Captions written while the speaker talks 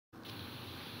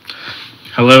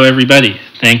Hello everybody,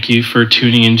 thank you for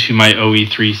tuning into my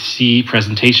OE3C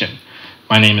presentation.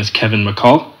 My name is Kevin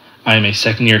MacColl. I am a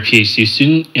second year PhD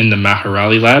student in the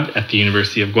Maharali lab at the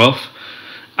University of Guelph.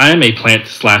 I am a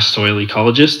plant/soil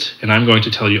ecologist, and I'm going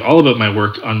to tell you all about my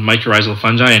work on mycorrhizal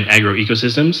fungi and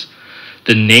agroecosystems.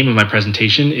 The name of my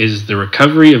presentation is The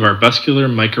Recovery of Arbruscular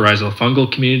Mycorrhizal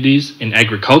Fungal Communities in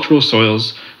Agricultural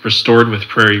Soils Restored with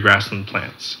Prairie Grassland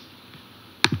Plants.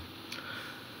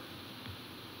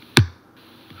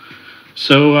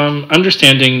 So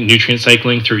understanding nutrient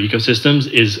cycling through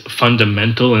ecosystems is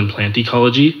fundamental in plant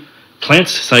ecology.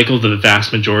 Plants cycle the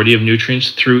vast majority of nutrients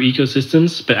through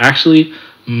ecosystems, but actually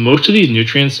most of these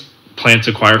nutrients plants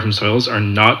acquire from soils are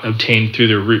not obtained through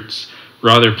their roots.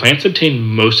 Rather, plants obtain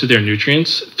most of their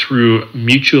nutrients through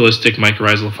mutualistic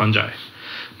mycorrhizal fungi.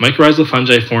 Mycorrhizal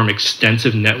fungi form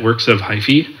extensive networks of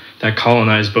hyphae that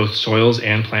colonize both soils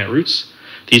and plant roots.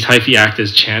 These hyphae act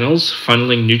as channels,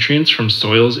 funneling nutrients from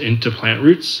soils into plant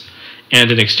roots,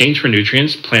 and in exchange for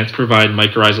nutrients, plants provide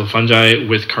mycorrhizal fungi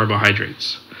with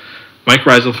carbohydrates.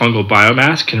 Mycorrhizal fungal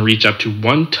biomass can reach up to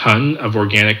 1 ton of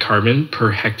organic carbon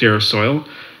per hectare of soil,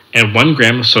 and 1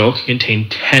 gram of soil can contain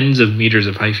tens of meters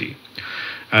of hyphae.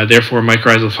 Therefore,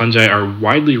 mycorrhizal fungi are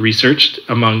widely researched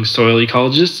among soil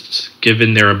ecologists,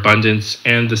 given their abundance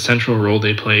and the central role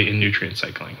they play in nutrient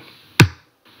cycling.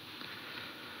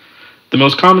 The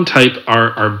most common type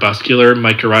are arbuscular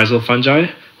mycorrhizal fungi,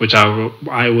 which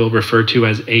I will refer to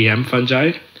as AM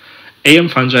fungi. AM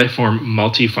fungi form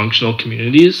multifunctional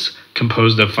communities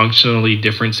composed of functionally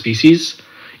different species.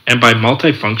 And by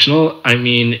multifunctional, I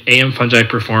mean AM fungi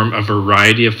perform a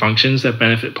variety of functions that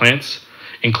benefit plants,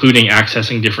 including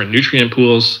accessing different nutrient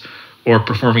pools or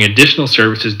performing additional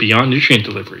services beyond nutrient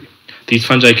delivery. These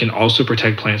fungi can also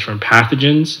protect plants from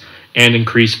pathogens and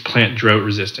increase plant drought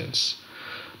resistance.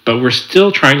 But we're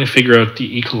still trying to figure out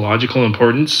the ecological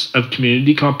importance of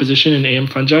community composition in AM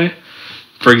fungi.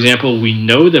 For example, we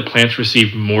know that plants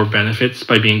receive more benefits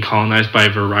by being colonized by a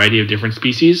variety of different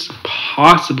species,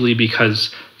 possibly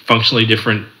because functionally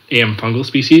different AM fungal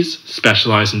species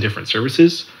specialize in different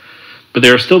services. But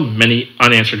there are still many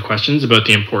unanswered questions about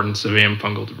the importance of AM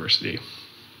fungal diversity.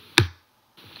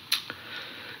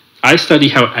 I study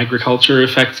how agriculture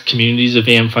affects communities of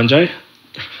AM fungi.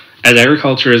 As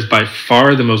agriculture is by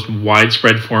far the most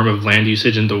widespread form of land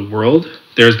usage in the world,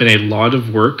 there has been a lot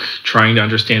of work trying to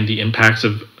understand the impacts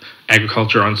of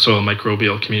agriculture on soil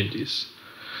microbial communities.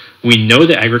 We know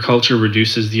that agriculture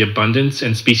reduces the abundance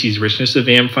and species richness of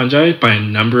AM fungi by a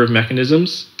number of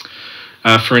mechanisms.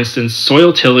 For instance,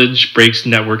 soil tillage breaks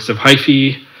networks of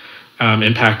hyphae,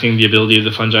 impacting the ability of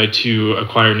the fungi to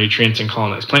acquire nutrients and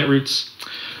colonize plant roots.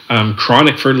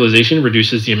 Chronic fertilization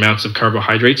reduces the amounts of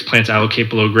carbohydrates plants allocate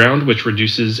below ground, which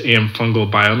reduces AM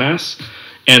fungal biomass.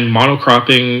 And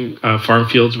monocropping farm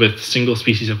fields with single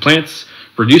species of plants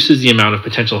reduces the amount of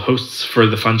potential hosts for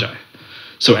the fungi.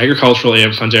 So agricultural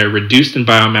AM fungi are reduced in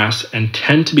biomass and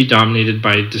tend to be dominated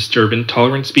by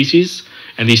disturbance-tolerant species,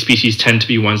 and these species tend to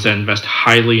be ones that invest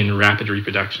highly in rapid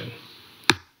reproduction.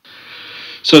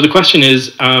 So the question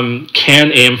is,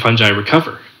 can AM fungi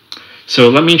recover? So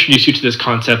let me introduce you to this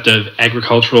concept of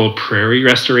agricultural prairie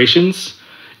restorations.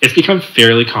 It's become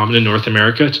fairly common in North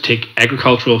America to take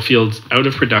agricultural fields out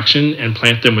of production and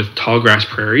plant them with tallgrass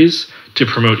prairies to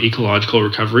promote ecological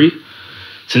recovery.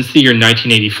 Since the year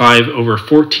 1985, over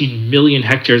 14 million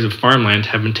hectares of farmland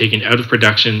have been taken out of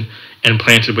production and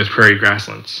planted with prairie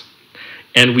grasslands.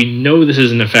 And we know this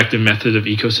is an effective method of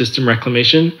ecosystem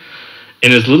reclamation.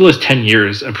 In as little as 10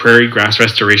 years, a prairie grass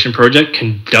restoration project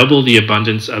can double the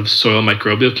abundance of soil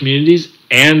microbial communities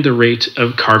and the rate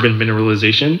of carbon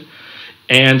mineralization.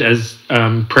 And as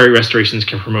prairie restorations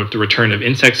can promote the return of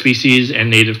insect species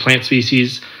and native plant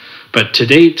species. But to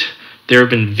date, there have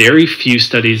been very few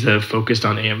studies that have focused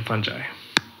on AM fungi.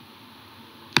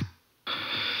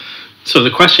 So the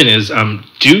question is,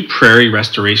 do prairie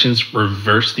restorations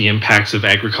reverse the impacts of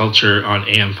agriculture on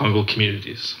AM fungal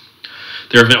communities?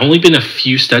 There have only been a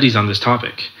few studies on this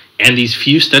topic, and these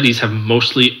few studies have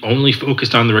mostly only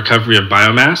focused on the recovery of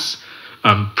biomass.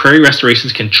 Prairie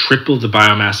restorations can triple the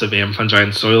biomass of AM fungi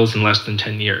in soils in less than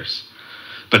 10 years.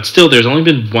 But still, there's only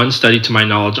been one study to my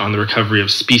knowledge on the recovery of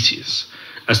species.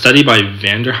 A study by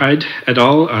Vanderheide et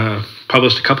al.,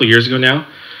 published a couple years ago now.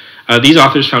 These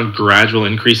authors found gradual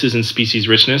increases in species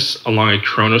richness along a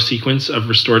chronosequence of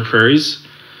restored prairies.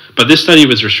 But this study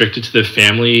was restricted to the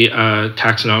family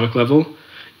taxonomic level,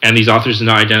 and these authors did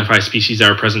not identify species that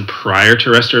were present prior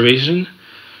to restoration.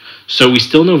 So we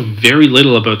still know very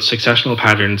little about successional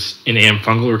patterns in AM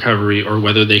fungal recovery or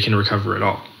whether they can recover at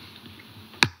all.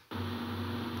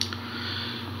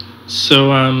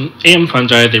 AM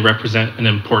fungi, they represent an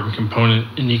important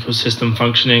component in ecosystem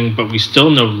functioning, but we still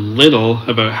know little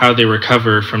about how they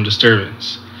recover from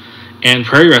disturbance. And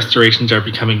prairie restorations are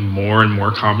becoming more and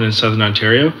more common in southern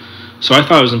Ontario, so I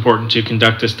thought it was important to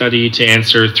conduct a study to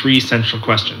answer three central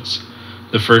questions.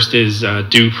 The first is,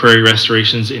 do prairie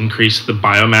restorations increase the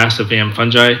biomass of AM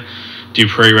fungi? Do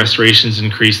prairie restorations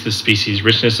increase the species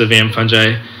richness of AM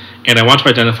fungi? And I want to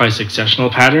identify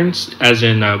successional patterns, as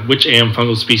in which AM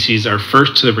fungal species are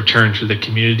first to return to the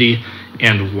community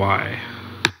and why.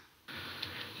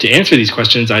 To answer these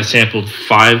questions, I sampled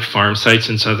 5 farm sites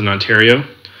in southern Ontario.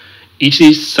 Each of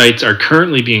these sites are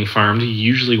currently being farmed,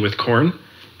 usually with corn.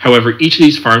 However, each of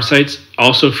these farm sites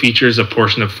also features a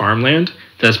portion of farmland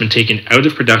that has been taken out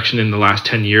of production in the last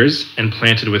 10 years and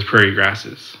planted with prairie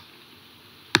grasses.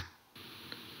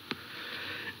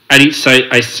 At each site,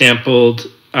 I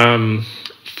sampled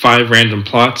 5 random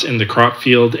plots in the crop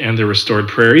field and the restored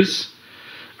prairies.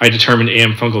 I determined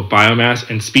AM fungal biomass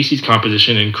and species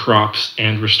composition in crops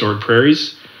and restored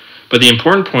prairies. But the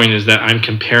important point is that I'm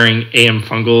comparing AM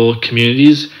fungal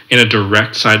communities in a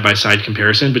direct side-by-side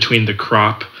comparison between the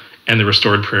crop and the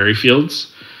restored prairie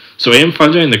fields. So AM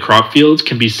fungi in the crop fields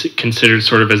can be considered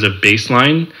sort of as a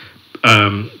baseline,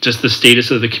 just the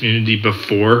status of the community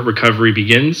before recovery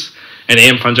begins. And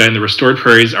AM fungi in the restored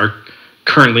prairies are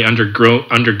currently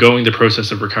undergoing the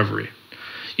process of recovery.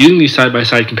 Using these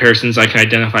side-by-side comparisons, I can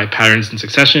identify patterns in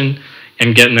succession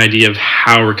and get an idea of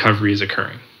how recovery is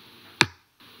occurring.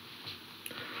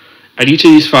 At each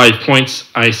of these 5 points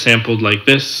I sampled like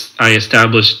this, I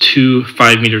established 2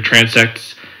 5-meter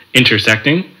transects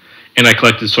intersecting, and I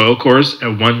collected soil cores at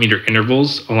 1-meter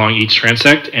intervals along each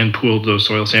transect and pooled those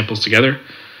soil samples together.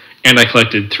 And I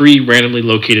collected 3 randomly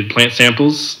located plant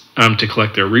samples to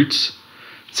collect their roots.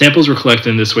 Samples were collected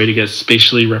in this way to get a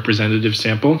spatially representative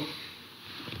sample.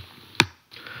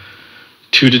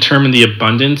 To determine the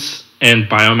abundance and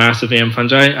biomass of AM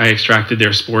fungi, I extracted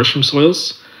their spores from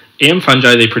soils. AM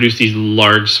fungi, they produce these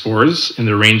large spores in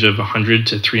the range of 100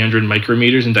 to 300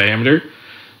 micrometers in diameter.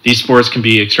 These spores can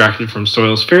be extracted from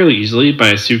soils fairly easily by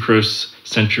a sucrose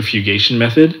centrifugation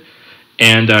method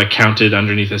and counted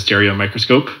underneath a stereo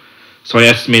microscope. So I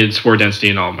estimated spore density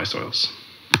in all of my soils.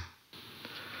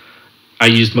 I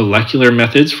used molecular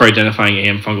methods for identifying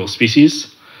AM fungal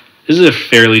species. This is a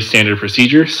fairly standard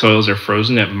procedure. Soils are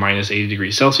frozen at minus 80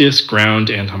 degrees Celsius, ground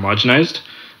and homogenized.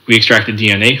 We extracted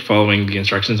DNA following the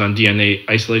instructions on DNA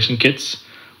isolation kits.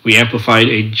 We amplified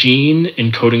a gene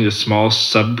encoding the small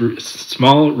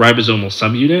ribosomal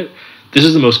subunit. This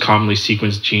is the most commonly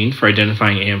sequenced gene for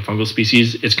identifying AM fungal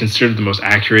species. It's considered the most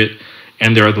accurate,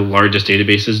 and there are the largest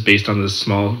databases based on the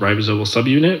small ribosomal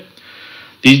subunit.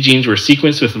 These genes were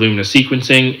sequenced with Voluminous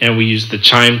sequencing, and we used the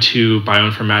QIIME2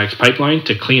 bioinformatics pipeline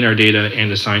to clean our data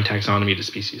and assign taxonomy to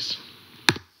species.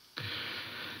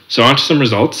 So on to some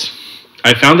results.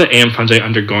 I found that AM fungi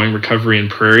undergoing recovery in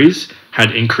prairies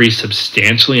had increased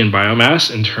substantially in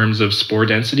biomass in terms of spore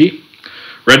density.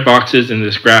 Red boxes in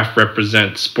this graph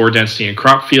represent spore density in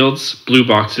crop fields. Blue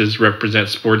boxes represent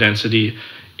spore density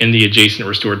in the adjacent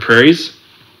restored prairies.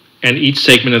 And each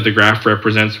segment of the graph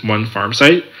represents one farm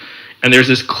site. And there's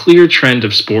this clear trend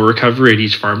of spore recovery at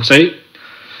each farm site.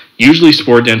 Usually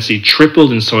spore density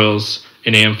tripled in soils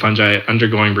in AM fungi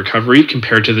undergoing recovery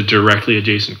compared to the directly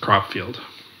adjacent crop field.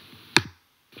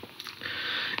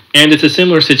 And it's a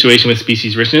similar situation with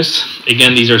species richness.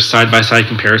 Again, these are side-by-side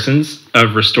comparisons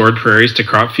of restored prairies to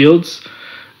crop fields.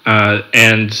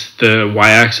 And the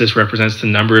y-axis represents the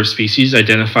number of species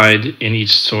identified in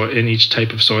each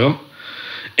type of soil.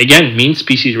 Again, mean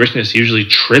species richness usually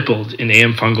tripled in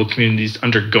AM fungal communities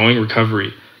undergoing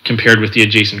recovery compared with the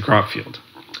adjacent crop field.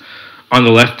 On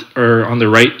the left or on the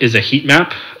right is a heat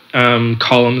map.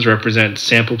 Columns represent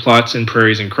sample plots in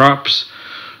prairies and crops.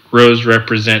 Rows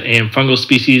represent AM fungal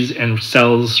species, and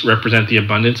cells represent the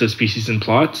abundance of species in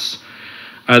plots.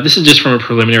 This is just from a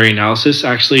preliminary analysis.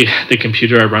 Actually, the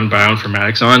computer I run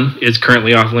bioinformatics on is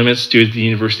currently off limits due to the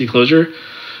university closure.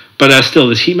 But still,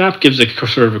 this heat map gives a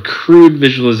sort of a crude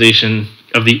visualization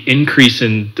of the increase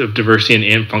of diversity in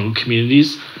AM fungal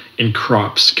communities in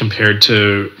crops compared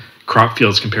to crop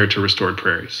fields compared to restored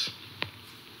prairies.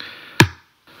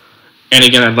 And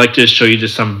again, I'd like to show you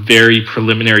just some very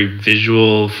preliminary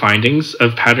visual findings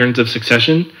of patterns of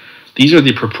succession. These are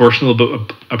the proportional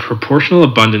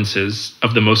abundances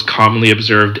of the most commonly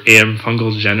observed AM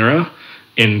fungal genera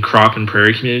in crop and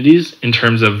prairie communities in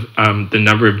terms of the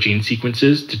number of gene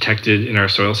sequences detected in our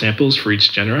soil samples for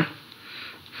each genera.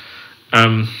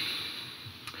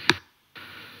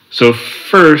 So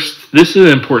first, this is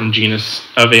an important genus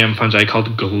of AM fungi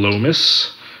called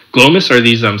Glomus. Glomus are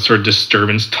these sort of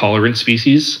disturbance-tolerant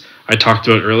species. I talked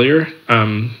about earlier.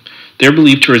 They're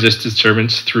believed to resist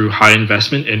disturbance through high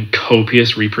investment and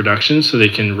copious reproduction so they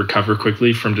can recover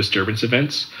quickly from disturbance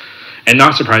events. And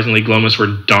not surprisingly, glomus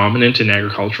were dominant in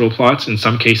agricultural plots, in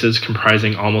some cases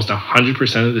comprising almost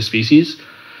 100% of the species.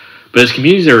 But as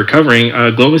communities are recovering,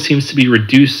 glomus seems to be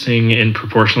reducing in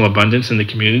proportional abundance in the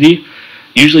community,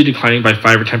 usually declining by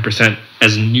 5 or 10%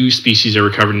 as new species are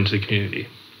recovered into the community.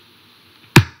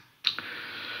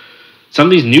 Some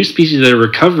of these new species that are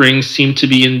recovering seem to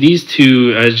be in these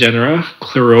two genera,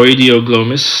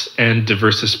 Glomus and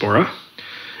Diversispora.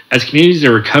 As communities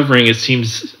are recovering, it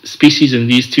seems species in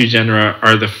these two genera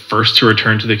are the first to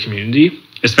return to the community,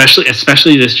 especially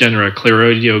this genera,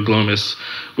 Glomus,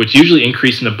 which usually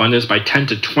increase in abundance by 10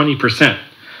 to 20%.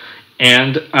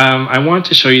 And I want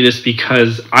to show you this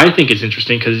because I think it's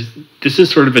interesting because this is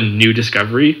sort of a new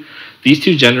discovery. These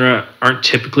two genera aren't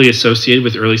typically associated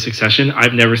with early succession.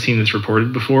 I've never seen this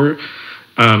reported before,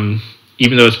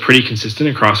 even though it's pretty consistent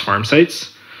across farm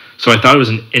sites. So I thought it was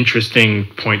an interesting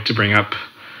point to bring up.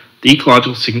 The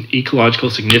ecological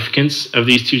significance of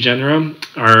these two genera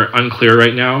are unclear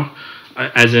right now,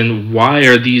 as in why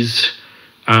are these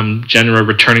genera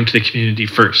returning to the community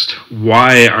first?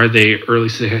 Why are they early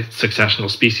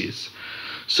successional species?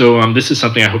 So this is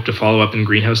something I hope to follow up in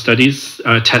greenhouse studies,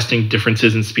 testing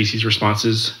differences in species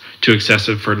responses to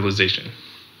excessive fertilization.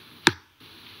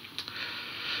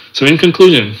 So in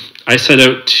conclusion, I set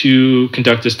out to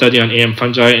conduct a study on AM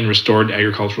fungi in restored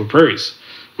agricultural prairies,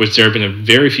 which there have been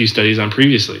very few studies on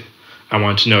previously. I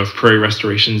want to know if prairie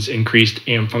restorations increased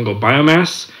AM fungal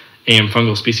biomass, AM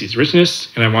fungal species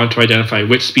richness, and I want to identify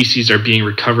which species are being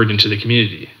recovered into the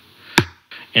community.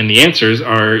 And the answers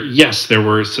are yes, there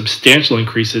were substantial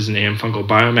increases in AM fungal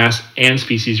biomass and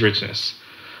species richness.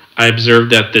 I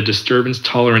observed that the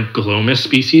disturbance-tolerant glomus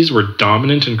species were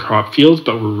dominant in crop fields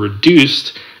but were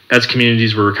reduced as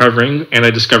communities were recovering, and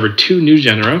I discovered two new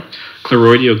genera,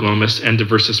 Glomus and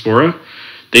Diversispora.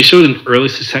 They showed an early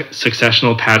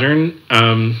successional pattern.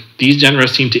 These genera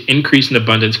seem to increase in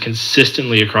abundance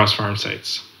consistently across farm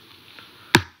sites.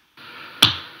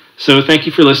 So thank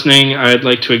you for listening. I'd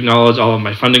like to acknowledge all of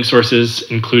my funding sources,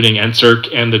 including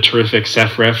NSERC and the terrific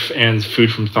CEFREF and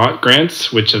Food from Thought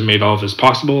grants, which have made all of this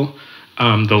possible.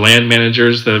 The land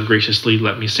managers that have graciously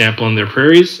let me sample in their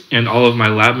prairies, and all of my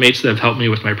lab mates that have helped me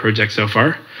with my project so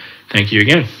far. Thank you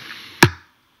again.